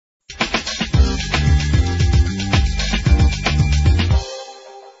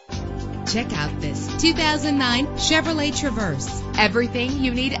Check out this 2009 Chevrolet Traverse. Everything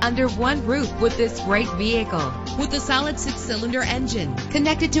you need under one roof with this great vehicle. With a solid 6-cylinder engine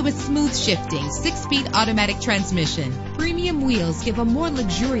connected to a smooth shifting 6-speed automatic transmission. Premium wheels give a more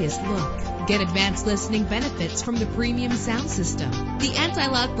luxurious look. Get advanced listening benefits from the premium sound system. The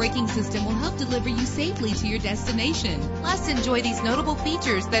anti-lock braking system will help deliver you safely to your destination. Plus, enjoy these notable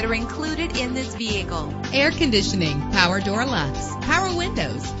features that are included in this vehicle: air conditioning, power door locks, power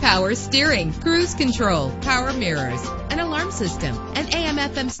windows, power steering, cruise control, power mirrors, an alarm system, an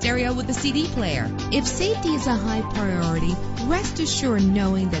AM/FM stereo with a CD player. If safety is a high priority, rest assured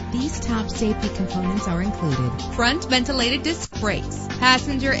knowing that these top safety components are included: front ventilated disc brakes,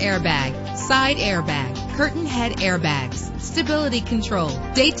 passenger airbag, side airbag, curtain head airbags, stability control,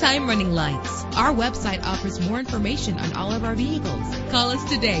 daytime running lights. Our website offers more information on all of our vehicles. Call us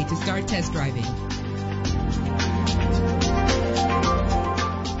today to start test driving.